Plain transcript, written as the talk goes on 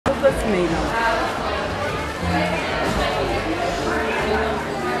was Nederland.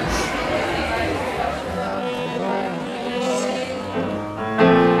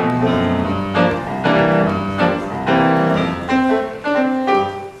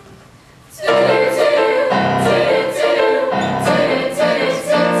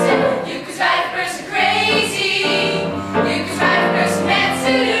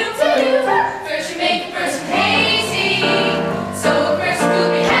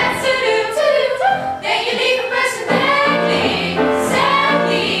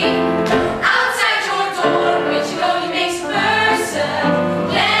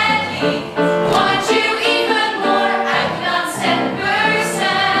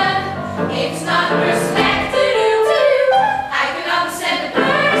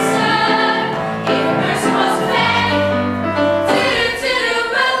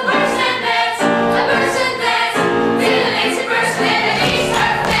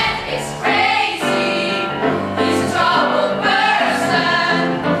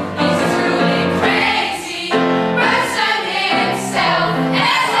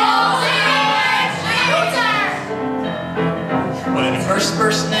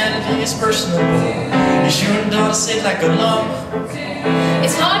 Personality is personable. You shouldn't ought to sit like a lump.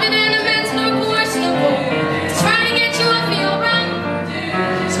 It's harder than a man's no questionable. It's trying to get you off your run.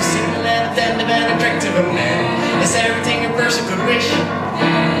 So simple and attentive and attractive a man is everything a person could wish.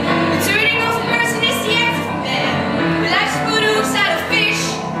 The turning of a person is the act of a man. But life's good hooks out of fish.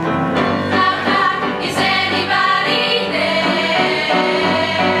 Knock, knock, is anybody there?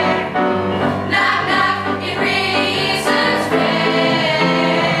 Knock, knock, it really isn't fair.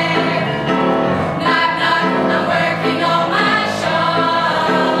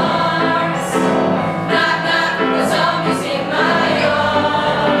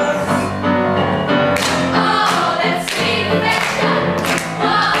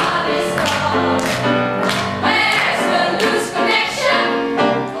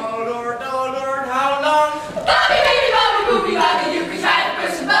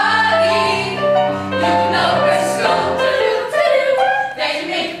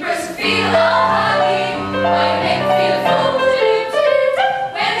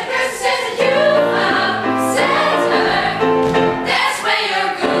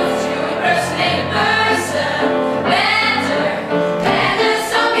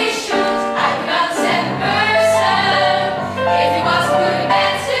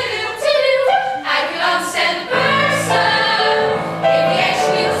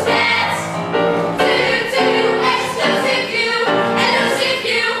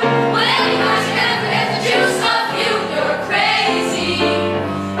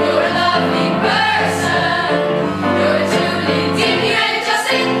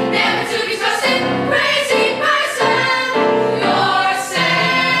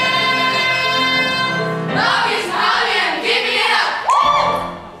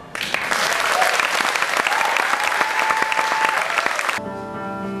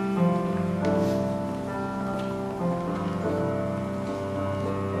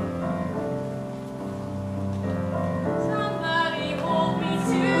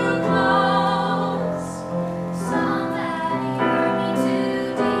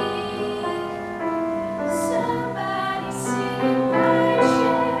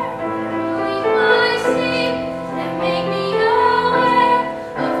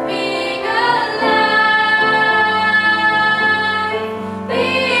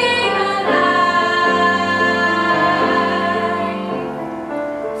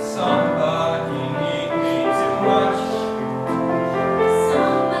 Some